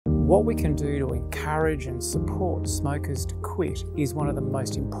What we can do to encourage and support smokers to quit is one of the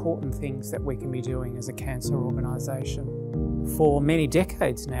most important things that we can be doing as a cancer organisation. For many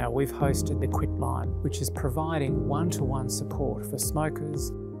decades now, we've hosted the Quitline, which is providing one-to-one support for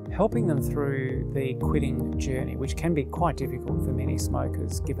smokers, helping them through the quitting journey, which can be quite difficult for many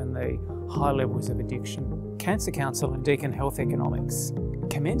smokers given the high levels of addiction. Cancer Council and Deakin Health Economics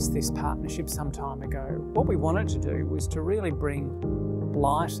commenced this partnership some time ago. What we wanted to do was to really bring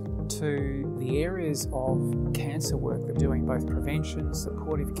light to the areas of cancer work they're doing, both prevention,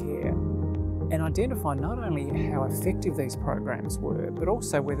 supportive care, and identify not only how effective these programs were, but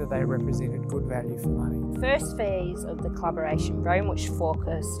also whether they represented good value for money. First phase of the collaboration very much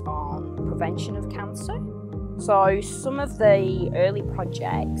focused on prevention of cancer. So some of the early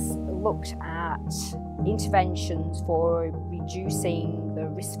projects looked at interventions for reducing the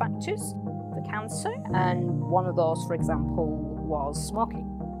risk factors for cancer, and one of those, for example, was smoking.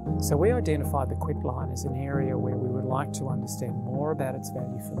 So we identified the Quitline as an area where we would like to understand more about its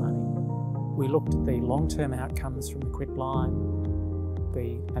value for money. We looked at the long-term outcomes from the Quitline,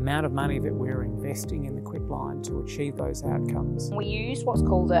 the amount of money that we're investing in the Quitline to achieve those outcomes. We use what's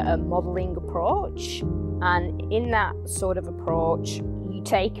called a modelling approach, and in that sort of approach, you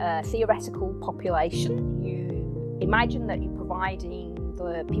take a theoretical population, you imagine that you're providing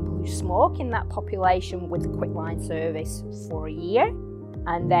the people who smoke in that population with the Quitline service for a year,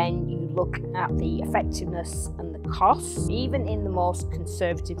 and then you look at the effectiveness and the costs. Even in the most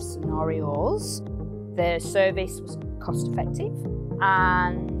conservative scenarios, the service was cost effective,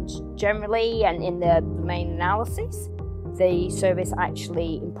 and generally, and in the main analysis, the service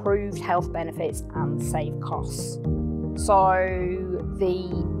actually improved health benefits and saved costs. So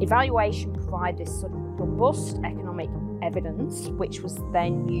the evaluation provided this sort of robust economic evidence, which was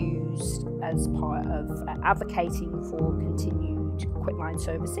then used as part of advocating for continued Quitline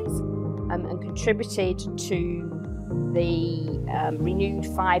services, and contributed to the renewed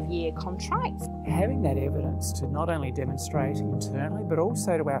 5-year contract. Having that evidence to not only demonstrate internally but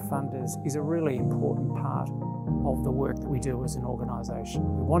also to our funders is a really important part of the work that we do as an organisation.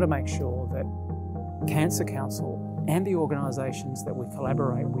 We want to make sure that Cancer Council and the organisations that we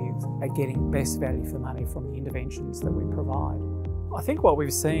collaborate with are getting best value for money from the interventions that we provide. I think what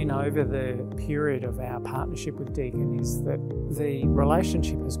we've seen over the period of our partnership with Deakin is that the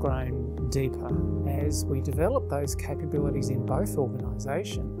relationship has grown deeper as we develop those capabilities in both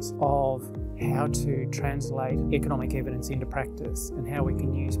organisations of how to translate economic evidence into practice and how we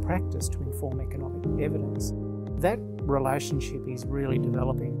can use practice to inform economic evidence. That relationship is really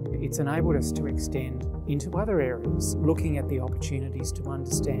developing. It's enabled us to extend into other areas, looking at the opportunities to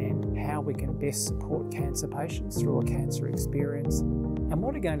understand how we can best support cancer patients through a cancer experience and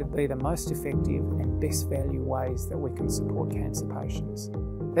what are going to be the most effective and best value ways that we can support cancer patients.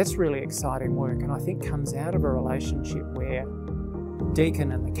 That's really exciting work, and I think comes out of a relationship where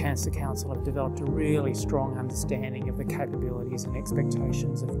Deakin and the Cancer Council have developed a really strong understanding of the capabilities and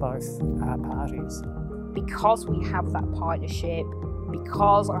expectations of both parties. Because we have that partnership,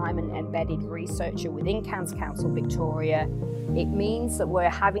 because I'm an embedded researcher within Cancer Council Victoria, it means that we're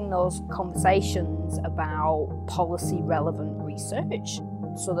having those conversations about policy relevant research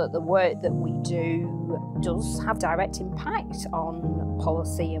so that the work that we do does have direct impact on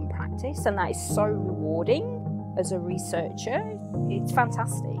policy and practice, and that is so rewarding as a researcher. It's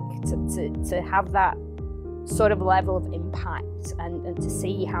fantastic to have that sort of level of impact and to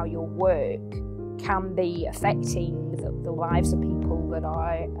see how your work can be affecting the lives of people that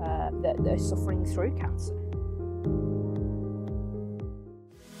are suffering through cancer.